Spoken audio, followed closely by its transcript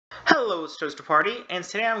Hello, it's Toaster Party, and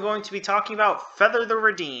today I'm going to be talking about Feather the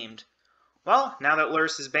Redeemed. Well, now that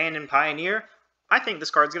Lurrus is banned in Pioneer, I think this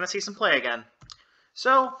card's going to see some play again.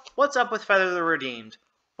 So, what's up with Feather the Redeemed?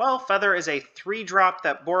 Well, Feather is a 3-drop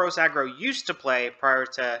that Boros aggro used to play prior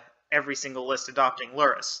to every single list adopting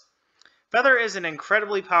Lurrus. Feather is an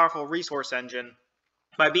incredibly powerful resource engine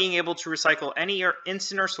by being able to recycle any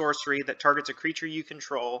instant or sorcery that targets a creature you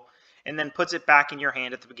control, and then puts it back in your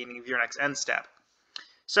hand at the beginning of your next end step.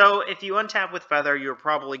 So if you untap with Feather, you're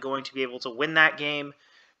probably going to be able to win that game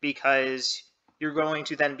because you're going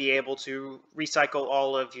to then be able to recycle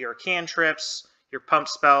all of your cantrips, your pump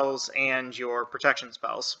spells, and your protection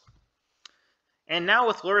spells. And now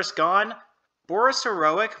with Lurrus gone, Boros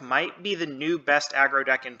Heroic might be the new best aggro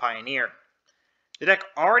deck in Pioneer. The deck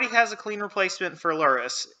already has a clean replacement for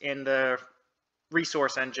Lurrus in the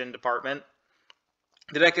resource engine department.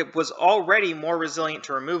 The deck was already more resilient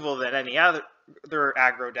to removal than any other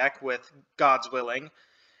aggro deck with God's Willing.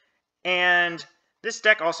 And this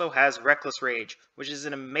deck also has Reckless Rage, which is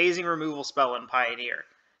an amazing removal spell in Pioneer.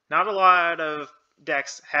 Not a lot of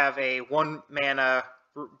decks have a 1 mana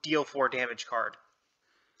deal 4 damage card.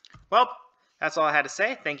 Well, that's all I had to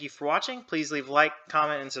say. Thank you for watching. Please leave a like,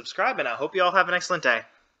 comment, and subscribe, and I hope you all have an excellent day.